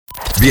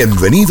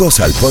Bienvenidos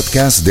al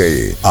podcast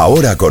de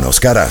Ahora con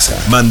Oscar Haza.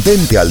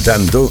 Mantente al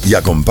tanto y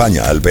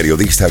acompaña al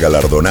periodista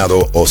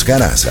galardonado Oscar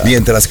Haza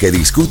mientras que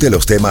discute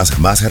los temas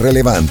más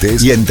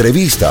relevantes y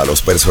entrevista a los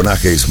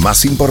personajes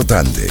más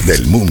importantes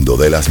del mundo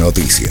de las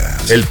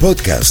noticias. El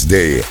podcast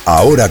de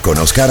Ahora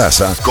con Oscar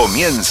Haza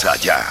comienza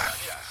ya.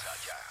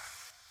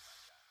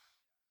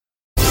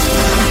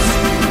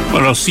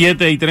 Bueno,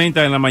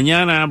 7:30 de la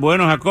mañana.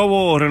 Bueno,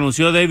 Jacobo,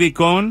 renunció David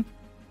Cohn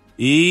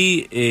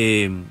y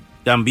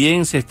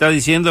también se está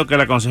diciendo que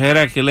la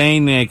consejera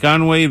Kellyanne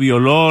Conway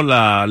violó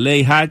la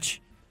ley Hatch,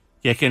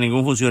 que es que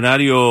ningún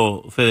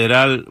funcionario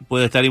federal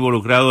puede estar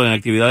involucrado en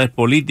actividades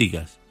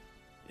políticas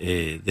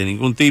de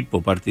ningún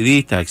tipo,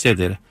 partidistas,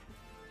 etcétera.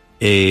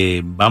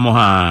 Vamos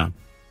a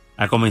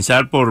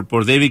comenzar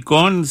por David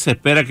Cohn. Se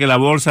espera que la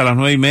bolsa a las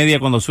 9:30,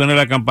 cuando suene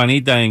la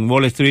campanita en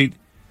Wall Street,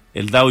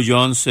 el Dow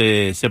Jones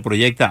se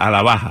proyecta a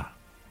la baja.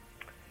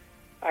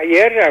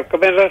 Ayer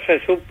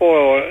se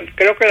supo,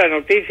 creo que la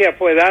noticia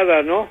fue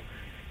dada, ¿no?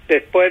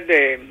 Después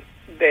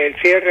del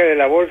cierre de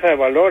la bolsa de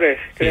valores,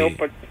 creo, sí,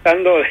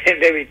 tratando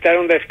de evitar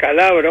un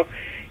descalabro.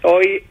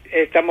 Hoy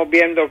estamos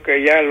viendo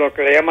que ya lo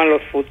que le llaman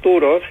los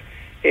futuros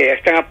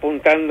están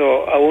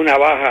apuntando a una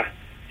baja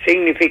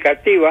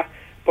significativa,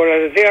 por la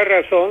sencilla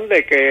razón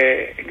de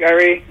que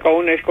Gary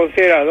Cohn es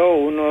considerado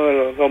uno de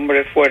los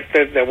hombres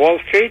fuertes de Wall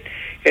Street.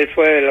 Él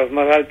fue de los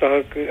más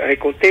altos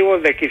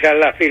ejecutivos de quizás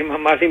la firma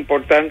más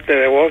importante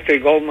de Wall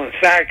Street, Goldman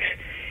Sachs.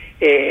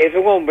 Es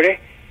un hombre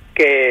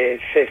que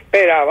se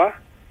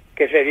esperaba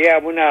que sería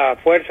una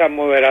fuerza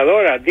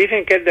moderadora.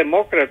 Dicen que es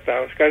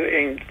demócrata,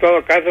 en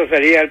todo caso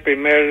sería el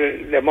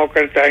primer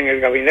demócrata en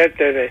el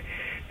gabinete de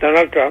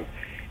Donald Trump.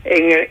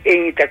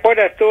 ¿Te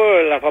acuerdas tú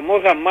de la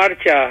famosa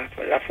marcha,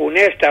 la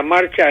funesta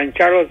marcha en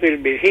Charlottesville,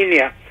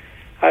 Virginia,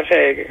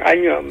 hace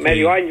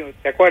medio año,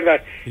 ¿te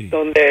acuerdas? Sí.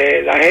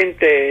 Donde la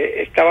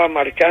gente estaba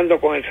marchando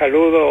con el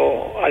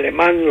saludo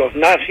alemán, los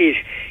nazis,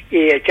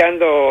 y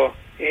echando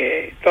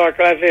toda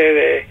clase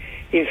de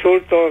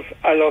insultos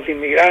a los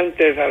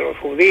inmigrantes, a los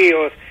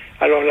judíos,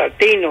 a los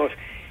latinos.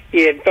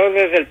 Y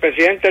entonces el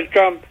presidente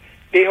Trump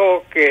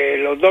dijo que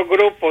los dos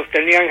grupos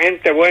tenían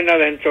gente buena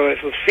dentro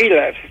de sus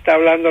filas. Está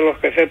hablando de los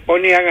que se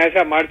ponían a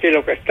esa marcha y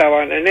los que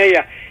estaban en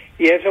ella.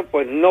 Y eso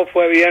pues no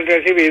fue bien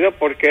recibido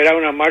porque era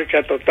una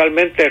marcha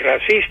totalmente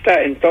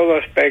racista en todo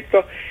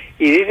aspecto.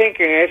 Y dicen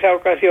que en esa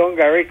ocasión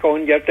Gary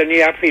Cohn ya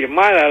tenía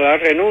firmada la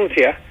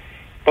renuncia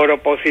por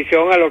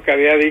oposición a lo que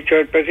había dicho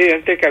el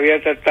presidente, que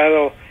había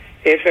tratado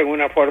eso en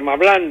una forma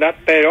blanda,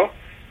 pero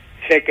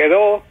se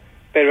quedó.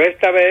 Pero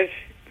esta vez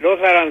los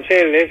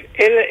aranceles,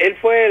 él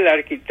fue el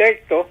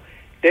arquitecto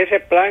de ese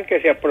plan que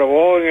se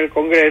aprobó en el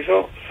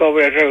Congreso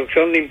sobre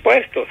reducción de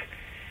impuestos,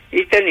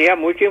 y tenía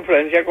mucha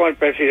influencia con el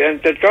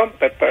presidente Trump,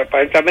 pero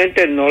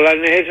aparentemente no la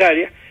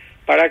necesaria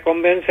para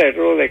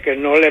convencerlo de que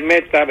no le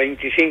meta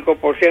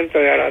 25%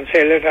 de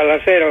aranceles al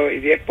acero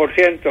y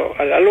 10%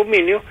 al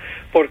aluminio,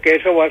 porque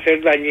eso va a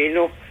ser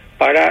dañino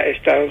para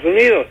Estados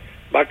Unidos.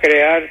 Va a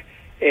crear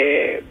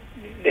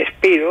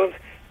despidos,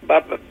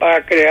 va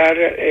a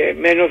crear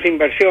menos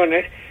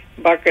inversiones,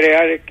 va a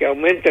crear que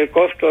aumente el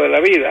costo de la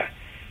vida.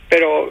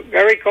 Pero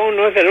Gary Cohn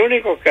no es el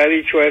único que ha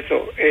dicho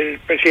eso. El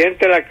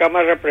presidente de la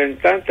Cámara de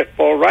Representantes,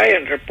 Paul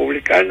Ryan,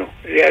 republicano,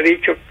 le ha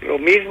dicho lo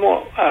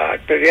mismo al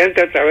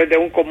presidente a través de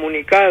un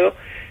comunicado.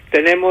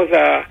 Tenemos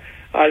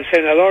al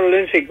senador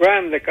Lindsey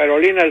Graham de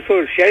Carolina del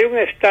Sur. Si hay un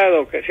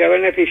estado que se ha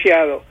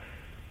beneficiado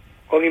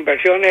con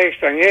inversiones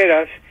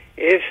extranjeras,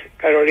 es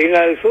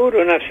Carolina del Sur.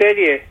 Una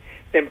serie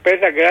de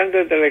empresas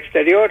grandes del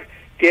exterior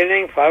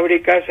tienen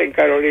fábricas en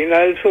Carolina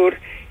del Sur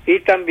y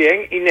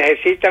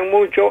necesitan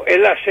mucho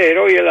el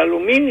acero y el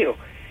aluminio.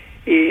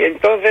 Y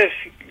entonces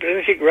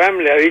Lindsey Graham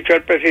le ha dicho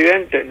al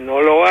presidente,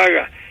 no lo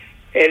haga.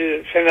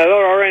 El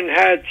senador Orrin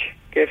Hatch,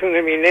 que es una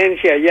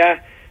eminencia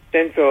ya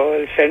dentro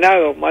del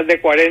Senado, más de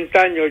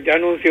 40 años, ya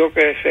anunció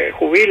que se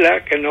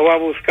jubila, que no va a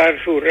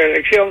buscar su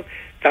reelección.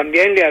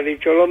 También le ha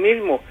dicho lo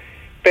mismo.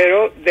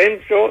 Pero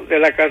dentro de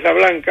la Casa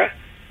Blanca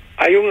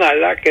hay un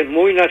ala que es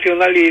muy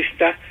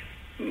nacionalista,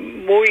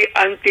 muy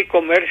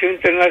anticomercio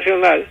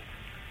internacional,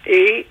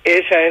 y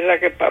esa es la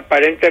que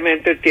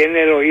aparentemente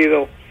tiene el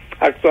oído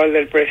actual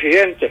del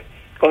presidente.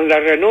 Con la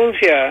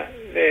renuncia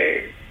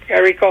de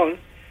Gary Cohn,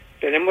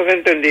 tenemos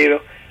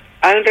entendido,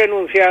 han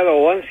renunciado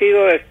o han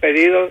sido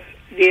despedidos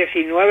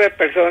 19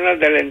 personas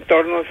del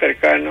entorno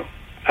cercano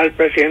al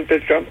presidente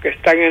Trump que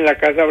están en la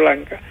Casa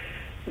Blanca.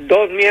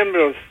 2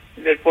 miembros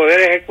del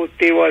Poder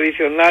Ejecutivo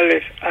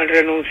adicionales han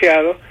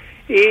renunciado,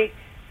 y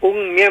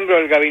un miembro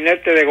del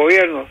gabinete de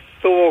gobierno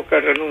tuvo que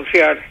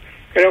renunciar.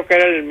 Creo que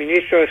era el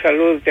ministro de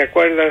Salud, ¿te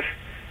acuerdas,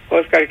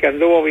 Oscar, que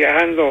anduvo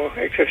viajando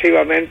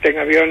excesivamente en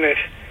aviones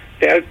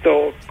de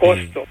alto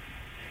costo?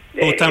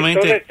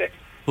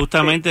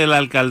 Justamente la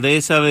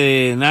alcaldesa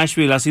de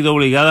Nashville ha sido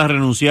obligada a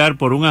renunciar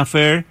por un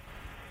affair,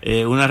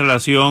 una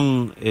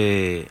relación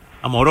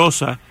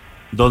amorosa,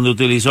 donde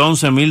utilizó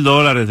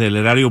 $11,000 del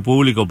erario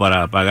público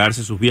para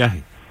pagarse sus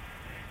viajes.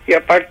 Y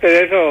aparte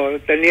de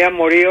eso, tenía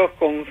amoríos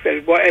con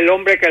el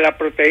hombre que la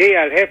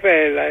protegía, el jefe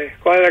de la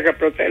escuadra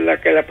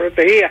que la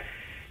protegía.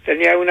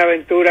 tenía una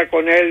aventura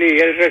con él y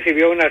él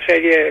recibió una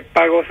serie de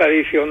pagos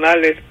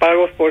adicionales,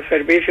 pagos por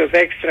servicios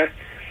extras.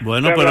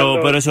 Bueno,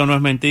 pero eso no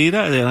es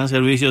mentira, le dan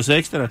servicios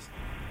extras.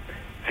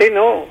 Sí,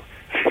 no,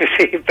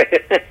 sí,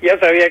 pero ya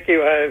sabía que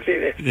iba a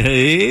decir eso.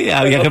 Sí,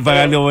 había que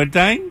pagarle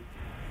overtime.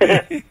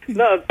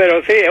 No,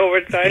 pero sí,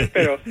 overtime,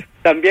 pero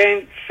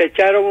también se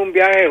echaron un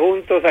viaje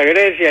juntos a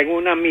Grecia en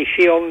una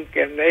misión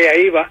que ella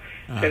iba,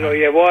 se lo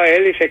llevó a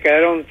él y se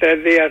quedaron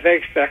 3 días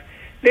extra.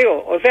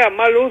 Digo, o sea,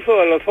 mal uso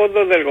de los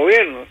fondos del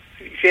gobierno.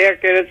 Si ella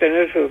quiere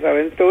tener sus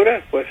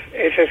aventuras, pues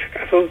ese es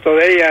asunto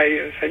de ella y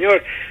el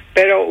señor,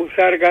 pero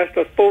usar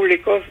gastos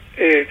públicos,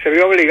 se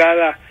vio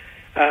obligada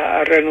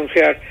a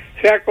renunciar.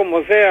 Sea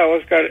como sea,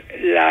 Oscar,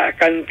 la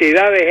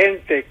cantidad de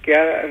gente que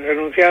ha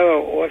renunciado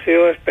o ha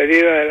sido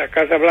despedida de la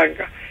Casa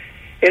Blanca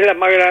es la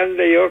más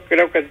grande, yo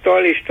creo que en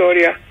toda la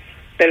historia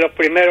de los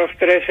primeros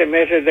 13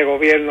 meses de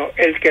gobierno.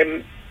 El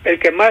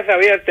que más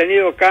había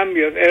tenido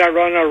cambios era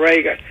Ronald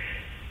Reagan,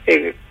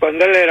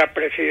 cuando él era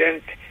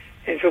presidente,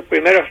 en sus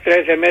primeros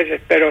 13 meses,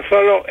 pero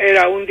solo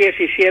era un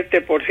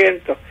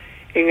 17%.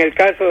 En el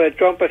caso de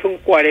Trump es un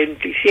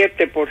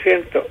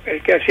 47%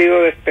 el que ha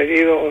sido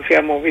despedido o se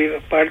ha movido,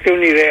 para darte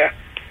una idea.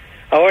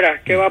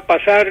 Ahora, ¿qué va a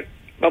pasar?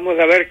 Vamos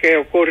a ver qué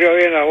ocurre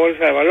hoy en la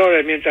Bolsa de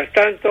Valores. Mientras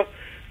tanto,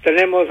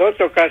 tenemos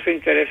otro caso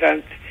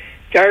interesante.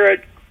 Jared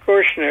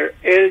Kushner,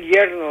 el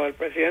yerno del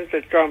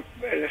presidente Trump,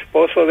 el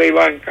esposo de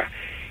Ivanka,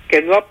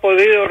 que no ha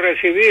podido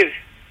recibir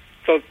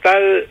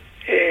total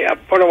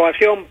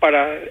aprobación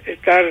para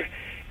estar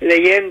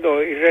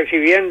leyendo y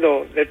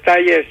recibiendo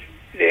detalles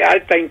de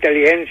alta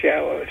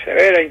inteligencia o de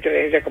severa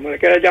inteligencia, como le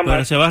quieras llamar.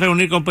 Pero se va a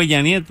reunir con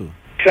Peña Nieto.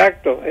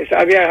 Exacto,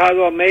 ha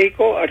viajado a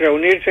México a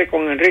reunirse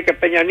con Enrique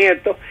Peña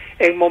Nieto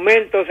en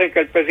momentos en que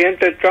el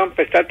presidente Trump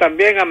está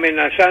también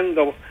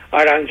amenazando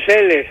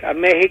aranceles a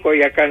México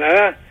y a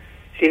Canadá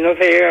si no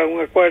se llega a un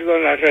acuerdo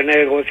en las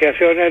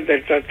renegociaciones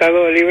del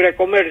Tratado de Libre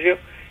Comercio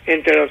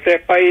entre los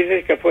 3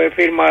 países que fue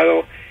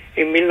firmado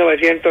en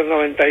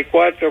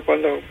 1994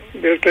 cuando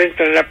Bill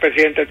Clinton era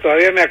presidente.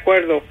 Todavía me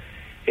acuerdo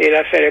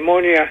la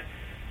ceremonia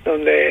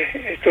donde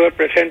estuve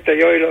presente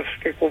yo y los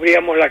que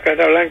cubríamos la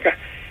Casa Blanca,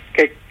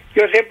 que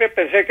yo siempre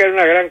pensé que era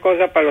una gran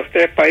cosa para los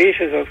 3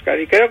 países, Oscar,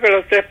 y creo que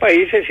los 3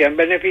 países se han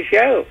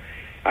beneficiado.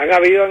 Han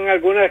habido en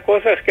algunas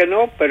cosas que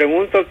no, pero en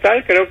un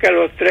total creo que a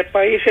los 3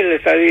 países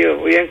les ha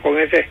ido bien con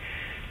ese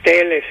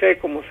TLC,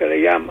 como se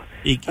le llama.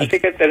 Así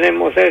que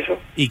tenemos eso.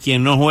 Y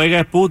quien no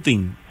juega es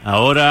Putin.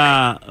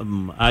 Ahora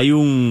hay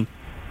un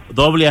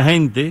doble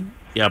agente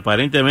que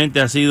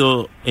aparentemente ha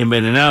sido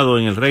envenenado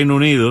en el Reino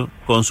Unido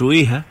con su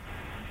hija,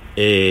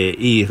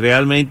 y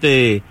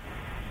realmente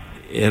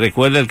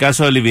recuerda el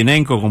caso de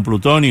Litvinenko con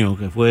plutonio,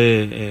 que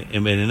fue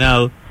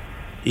envenenado,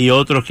 y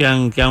otros que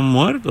han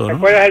muerto, ¿no? ¿Te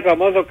acuerdas el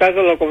famoso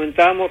caso, lo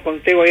comentábamos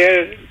contigo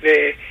ayer,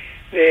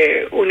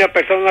 de una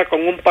persona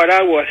con un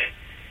paraguas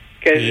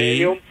que le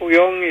dio un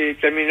puñón y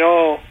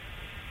terminó,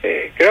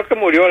 creo que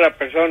murió la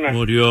persona.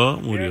 Murió.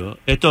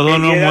 Estos dos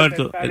no han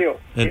muerto.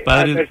 El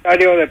padre...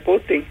 adversario de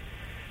Putin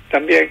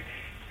también.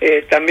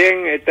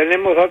 También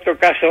tenemos otro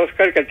caso,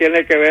 Oscar, que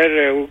tiene que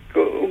ver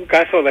un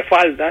caso de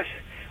faldas,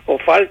 o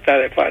falta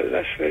de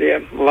faldas,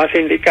 sería más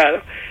indicado.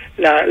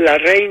 La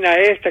reina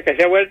esta, que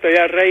se ha vuelto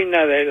ya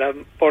reina de la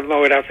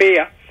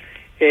pornografía,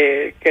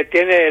 que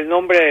tiene el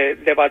nombre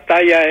de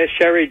batalla, es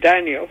Sherry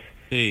Daniels,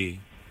 sí,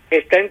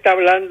 está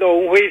entablando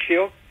un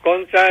juicio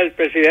contra el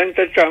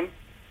presidente Trump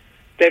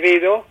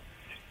debido,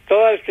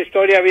 toda esta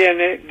historia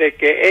viene de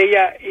que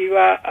ella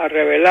iba a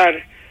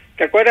revelar,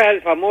 ¿te acuerdas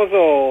el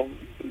famoso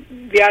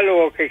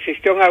diálogo que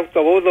existió en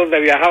autobús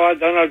donde viajaba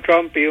Donald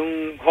Trump y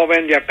un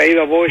joven de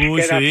apellido Bush?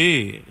 Que era,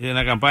 sí, en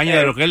la campaña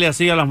de lo que él le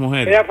hacía a las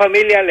mujeres. Era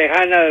familia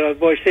lejana de los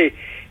Bush, sí.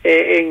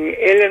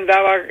 Él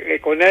andaba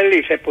con él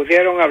y se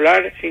pusieron a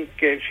hablar sin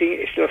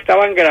lo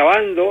estaban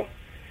grabando,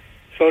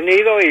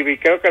 sonido y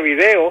creo que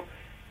video,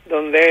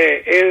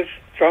 donde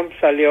Trump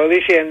salió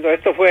diciendo,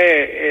 esto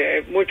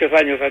fue muchos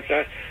años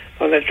atrás,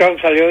 donde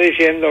Trump salió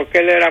diciendo que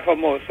él era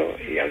famoso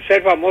y al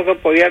ser famoso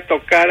podía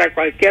tocar a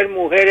cualquier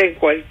mujer en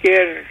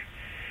cualquier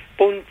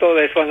punto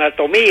de su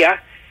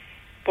anatomía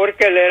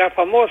porque él era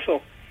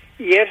famoso,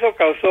 y eso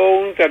causó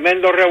un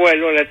tremendo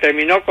revuelo, le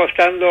terminó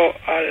costando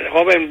al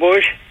joven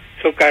Bush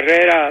su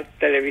carrera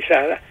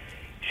televisada.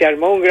 Se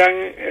armó un gran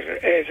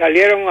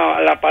salieron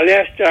a la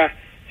palestra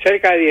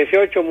cerca de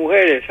 18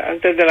 mujeres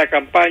antes de la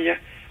campaña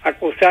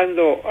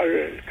acusando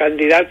al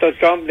candidato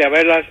Trump de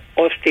haberlas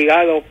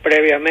hostigado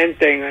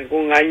previamente en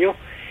algún año,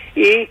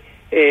 y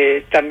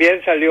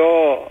también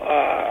salió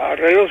a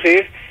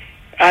relucir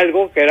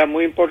algo que era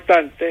muy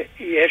importante,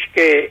 y es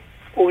que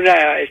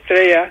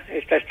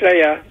esta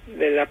estrella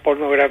de la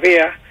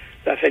pornografía,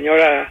 la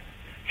señora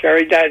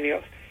Sherry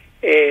Daniels,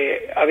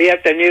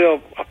 había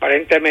tenido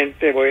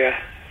aparentemente, voy a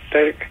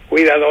ser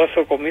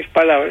cuidadoso con mis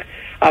palabras,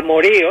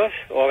 amoríos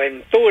o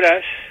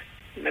aventuras,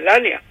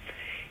 Melania.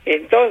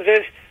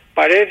 Entonces,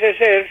 parece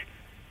ser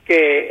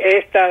que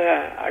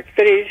esta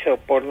actriz o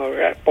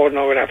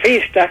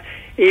pornografista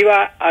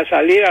iba a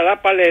salir a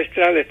la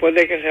palestra después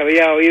de que se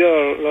había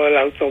oído lo del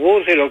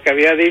autobús y lo que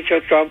había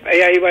dicho Trump.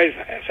 Ella iba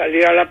a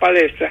salir a la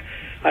palestra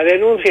a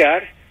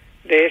denunciar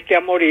de este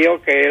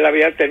amorío que él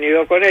había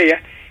tenido con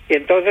ella, y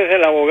entonces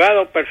el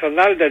abogado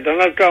personal de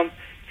Donald Trump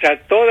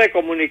trató de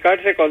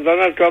comunicarse con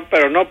Donald Trump,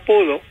 pero no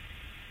pudo,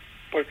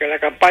 porque la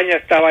campaña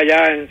estaba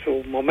ya en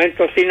sus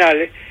momentos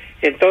finales.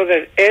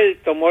 Entonces él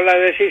tomó la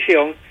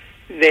decisión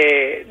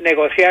de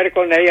negociar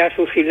con ella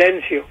su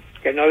silencio,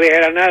 que no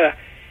dijera nada,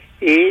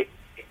 y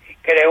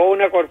creó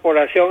una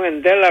corporación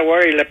en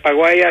Delaware y le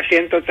pagó a ella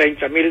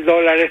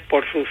 $130,000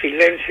 por su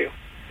silencio.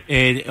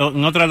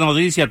 En otra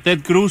noticia, Ted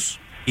Cruz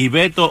y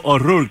Beto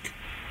O'Rourke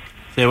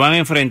se van a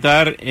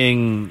enfrentar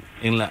en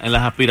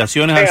las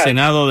aspiraciones al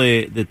Senado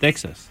de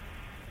Texas.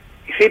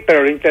 Sí,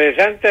 pero lo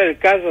interesante del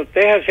caso,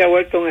 Texas se ha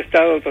vuelto un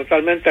estado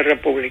totalmente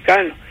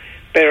republicano,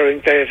 pero lo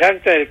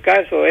interesante del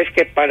caso es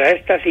que para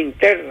estas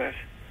internas,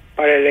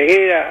 para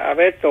elegir a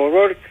Beto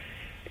O'Rourke,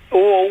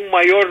 hubo un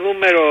mayor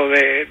número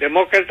de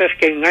demócratas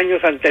que en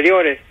años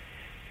anteriores.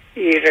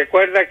 Y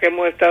recuerda que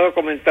hemos estado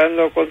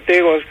comentando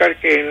contigo, Oscar,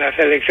 que en las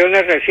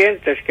elecciones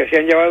recientes que se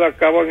han llevado a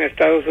cabo en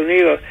Estados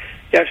Unidos,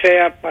 ya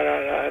sea para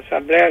las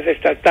asambleas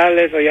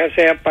estatales o ya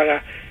sea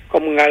para,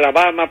 como en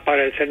Alabama,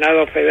 para el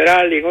Senado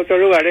Federal y en otros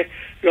lugares,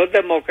 los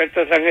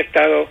demócratas han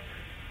estado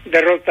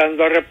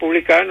derrotando a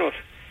republicanos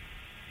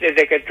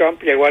desde que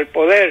Trump llegó al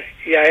poder.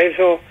 Y a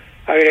eso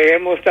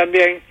agreguemos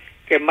también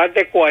que más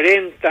de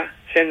 40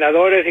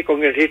 senadores y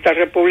congresistas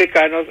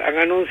republicanos han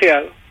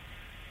anunciado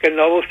que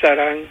no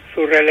buscarán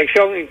su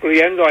reelección,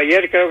 incluyendo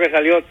ayer creo que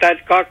salió Tad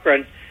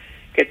Cochran,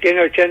 que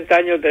tiene 80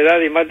 años de edad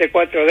y más de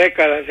 4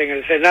 décadas en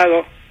el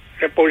Senado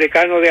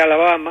republicano de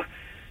Alabama,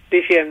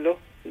 diciendo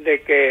de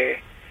que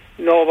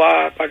no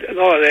va,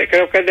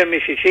 creo que es de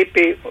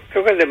Mississippi,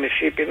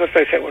 no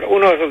estoy seguro,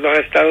 uno de esos dos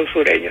estados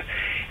sureños,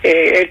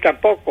 él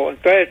tampoco.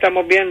 Entonces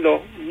estamos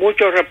viendo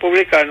muchos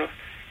republicanos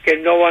que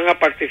no van a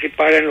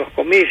participar en los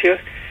comicios.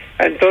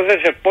 Entonces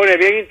se pone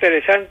bien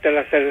interesante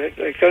las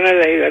elecciones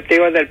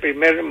legislativas del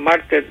primer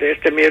martes de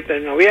este mes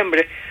de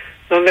noviembre,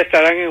 donde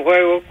estarán en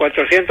juego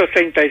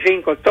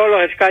 435, todos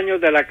los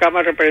escaños de la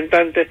Cámara de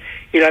Representantes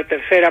y la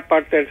tercera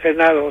parte del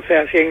Senado, o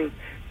sea,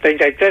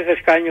 133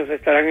 escaños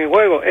estarán en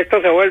juego.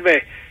 Esto se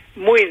vuelve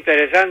muy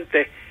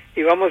interesante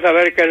y vamos a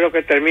ver qué es lo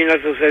que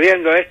termina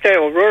sucediendo.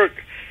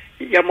 O'Rourke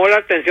llamó la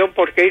atención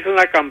porque hizo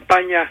una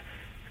campaña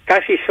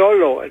casi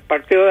solo. El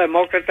Partido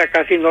Demócrata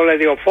casi no le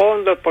dio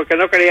fondos porque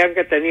no creían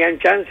que tenían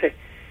chance,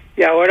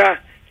 y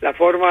ahora la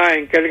forma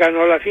en que él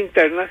ganó las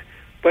internas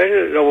pues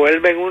lo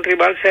vuelven un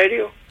rival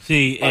serio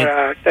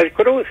para Ted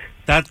Cruz.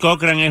 Tad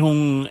Cochran es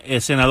un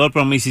senador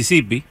por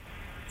Mississippi,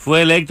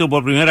 fue electo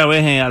por primera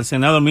vez al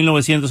Senado en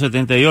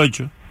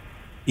 1978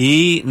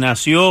 y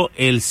nació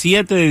el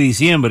 7 de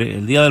diciembre,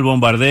 el día del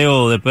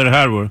bombardeo de Pearl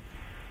Harbor,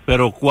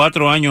 pero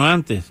 4 años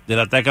antes del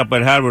ataque a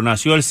Pearl Harbor.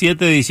 Nació el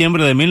 7 de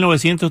diciembre de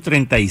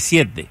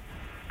 1937,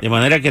 de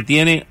manera que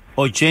tiene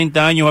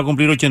 80 años, va a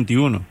cumplir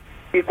 81.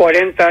 Y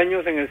 40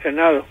 años en el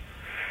Senado.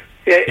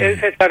 Él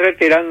se está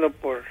retirando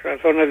por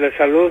razones de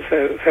salud,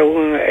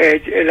 según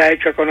él ha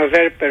hecho a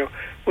conocer, pero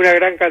una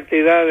gran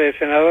cantidad de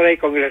senadores y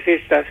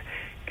congresistas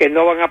que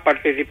no van a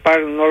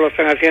participar no lo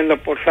están haciendo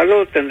por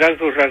salud, tendrán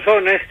sus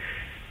razones,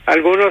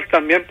 algunos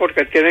también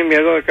porque tienen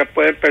miedo de que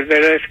pueden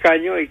perder el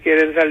escaño y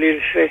quieren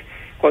salirse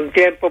con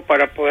tiempo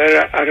para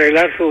poder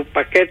arreglar su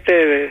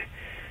paquete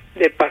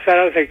de pasar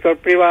al sector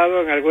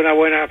privado en alguna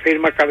buena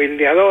firma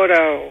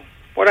cabildeadora, o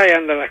por ahí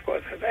andan las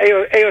cosas.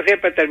 Ellos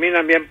siempre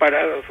terminan bien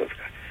parados,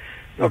 Oscar,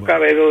 no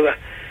cabe duda.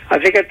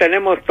 Así que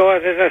tenemos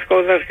todas esas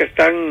cosas que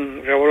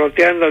están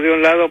revoloteando de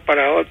un lado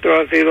para otro.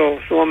 Ha sido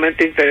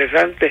sumamente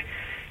interesante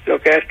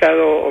lo que ha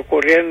estado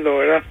ocurriendo,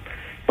 ¿verdad?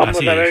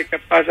 Vamos a ver qué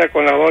pasa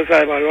con la bolsa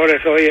de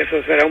valores hoy.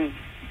 Eso será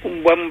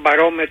un buen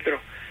barómetro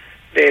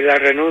de la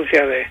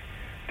renuncia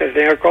del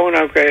señor Cohen,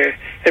 aunque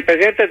el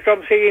presidente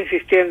Trump sigue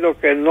insistiendo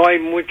que no hay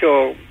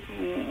mucha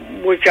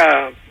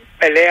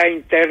pelea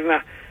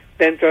interna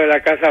dentro de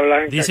la Casa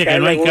Blanca. Dice que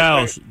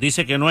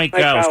no hay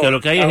caos, que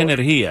lo que hay es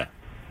energía.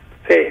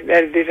 Sí,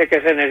 él dice que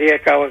esa energía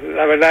es caos.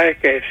 La verdad es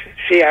que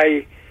sí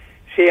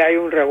hay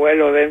un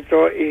revuelo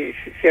dentro y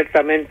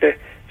ciertamente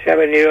se ha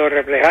venido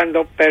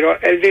reflejando, pero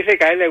él dice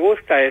que a él le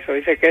gusta eso,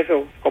 dice que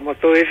eso, como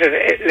tú dices,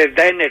 les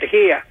da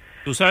energía.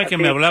 Tú sabes que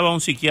me hablaba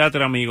un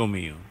psiquiatra amigo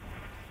mío,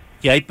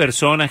 que hay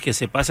personas que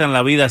se pasan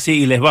la vida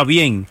así y les va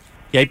bien,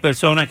 que hay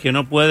personas que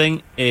no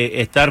pueden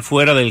estar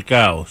fuera del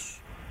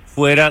caos,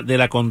 fuera de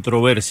la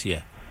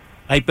controversia.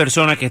 Hay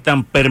personas que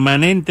están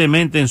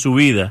permanentemente en su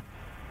vida,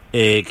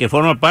 que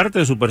forma parte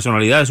de su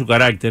personalidad, de su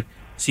carácter,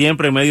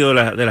 siempre en medio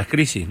de las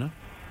crisis, ¿no?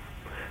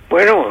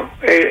 Bueno,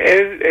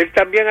 él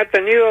también ha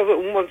tenido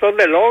un montón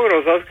de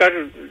logros, Oscar,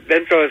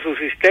 dentro de su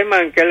sistema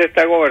en que él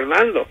está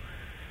gobernando.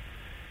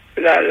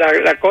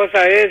 La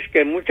cosa es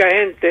que mucha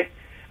gente,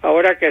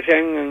 ahora que se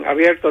han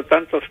abierto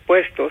tantos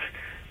puestos,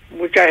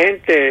 mucha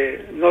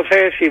gente no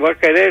sé si va a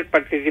querer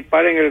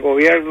participar en el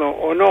gobierno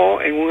o no,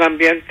 en un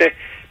ambiente,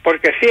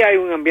 porque sí hay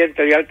un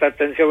ambiente de alta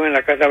tensión en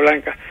la Casa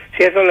Blanca.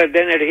 Si eso les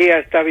da energía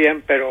está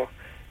bien, pero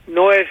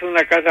no es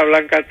una Casa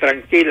Blanca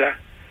tranquila.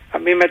 A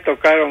mí me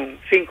tocaron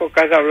 5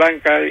 Casas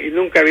Blancas y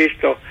nunca he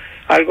visto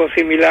algo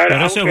similar.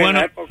 Pero eso es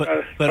bueno,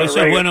 pero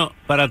eso es bueno,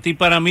 para ti,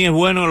 para mí es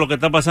bueno lo que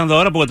está pasando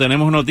ahora porque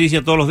tenemos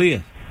noticias todos los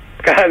días.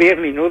 Cada 10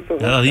 minutos.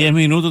 Cada 10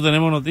 minutos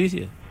tenemos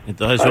noticias.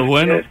 Entonces eso es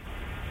bueno.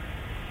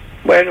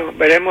 Bueno,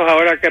 veremos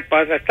ahora qué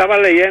pasa. Estaba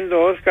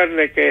leyendo, Oscar,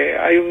 de que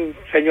hay un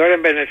señor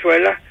en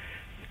Venezuela,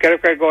 creo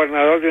que el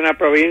gobernador de una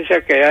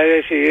provincia, que ha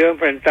decidido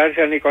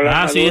enfrentarse a Nicolás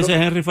Maduro. Sí, ese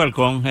es Henry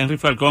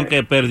Falcón,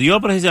 que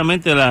perdió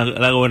precisamente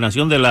la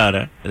gobernación de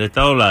Lara, el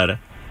estado Lara,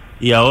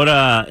 y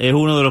ahora es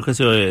uno de los que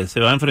se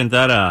va a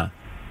enfrentar a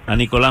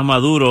Nicolás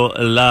Maduro.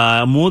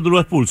 La MUD lo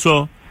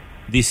expulsó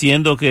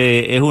diciendo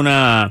que es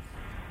una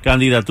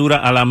candidatura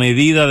a la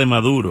medida de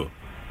Maduro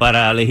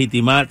para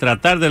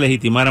tratar de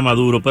legitimar a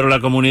Maduro, pero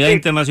la comunidad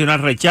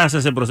internacional rechaza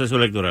ese proceso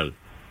electoral.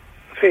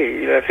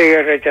 Sí, la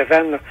sigue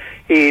rechazando.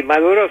 Y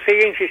Maduro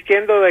sigue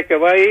insistiendo de que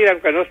va a ir,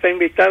 aunque no está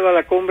invitado a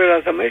la Cumbre de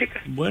las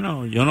Américas.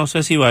 Bueno, yo no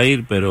sé si va a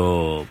ir,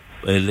 pero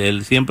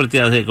él siempre te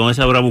hace con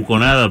esa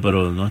bravuconada,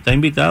 pero no está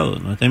invitado.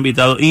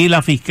 Y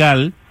la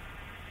fiscal,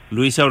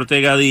 Luisa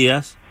Ortega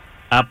Díaz,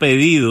 ha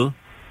pedido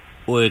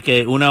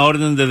que una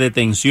orden de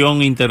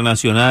detención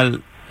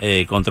internacional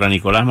contra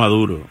Nicolás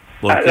Maduro.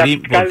 La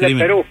fiscal de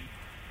Perú.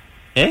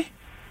 ¿Eh?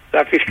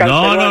 La fiscal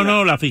peruana.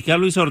 No, la fiscal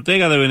Luisa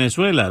Ortega de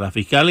Venezuela, la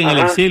fiscal en el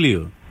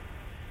exilio.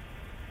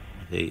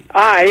 Sí.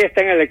 Ella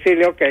está en el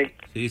exilio, ok.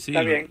 Sí,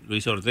 está bien.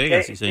 Luisa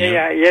Ortega, sí,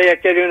 señor. Ella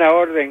quiere una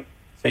orden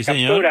de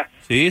captura.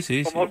 Señor.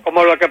 Sí.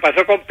 Como lo que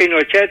pasó con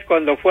Pinochet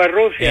cuando fue a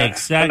Rusia.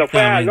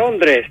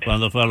 Exactamente.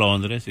 Cuando fue a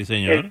Londres, sí,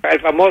 señor. El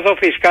famoso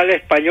fiscal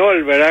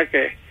español, ¿verdad?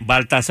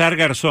 Baltasar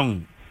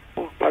Garzón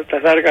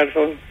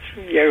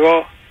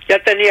llegó. Ya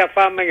tenía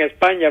fama en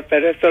España,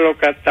 pero esto lo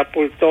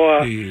catapultó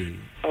a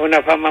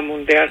una fama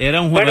mundial.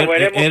 Era un juez,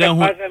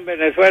 veremos qué pasa en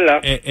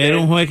Venezuela. Era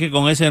un juez que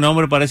con ese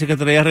nombre parece que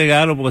traía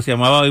regalo, porque se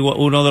llamaba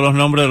uno de los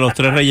nombres de los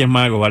 3 Reyes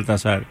Magos,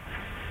 Baltasar.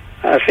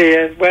 Así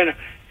es. Bueno,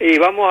 y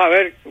vamos a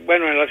ver,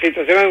 la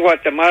situación en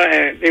Guatemala,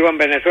 en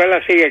Venezuela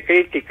sigue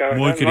crítica, ¿verdad?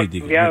 Muy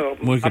crítica.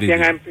 Muy crítica.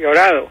 Bien ha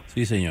empeorado.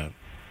 Sí, señor.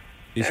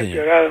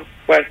 Empeorado.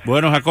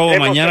 Bueno, Jacobo,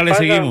 mañana le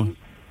seguimos.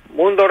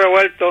 Mundo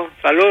revuelto,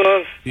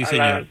 saludos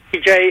señor.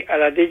 a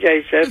la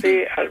DJ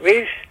Ceci, al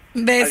Luis,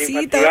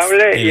 besitos,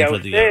 y a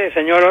usted,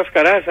 señor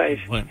Oscar Haza.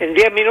 Bueno. En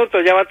 10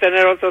 minutos ya va a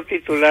tener otro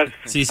titular.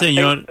 Sí,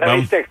 señor.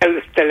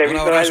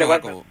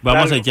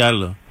 Vamos a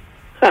echarlo.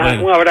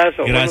 Bueno, un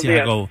abrazo. Gracias,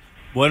 Jacobo.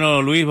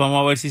 Bueno, Luis,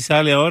 vamos a ver si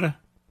sale ahora.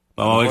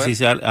 Vamos a ver si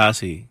sale.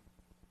 Sí.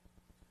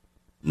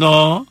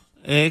 No,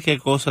 qué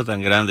cosa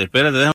tan grande. Espérate, déjame.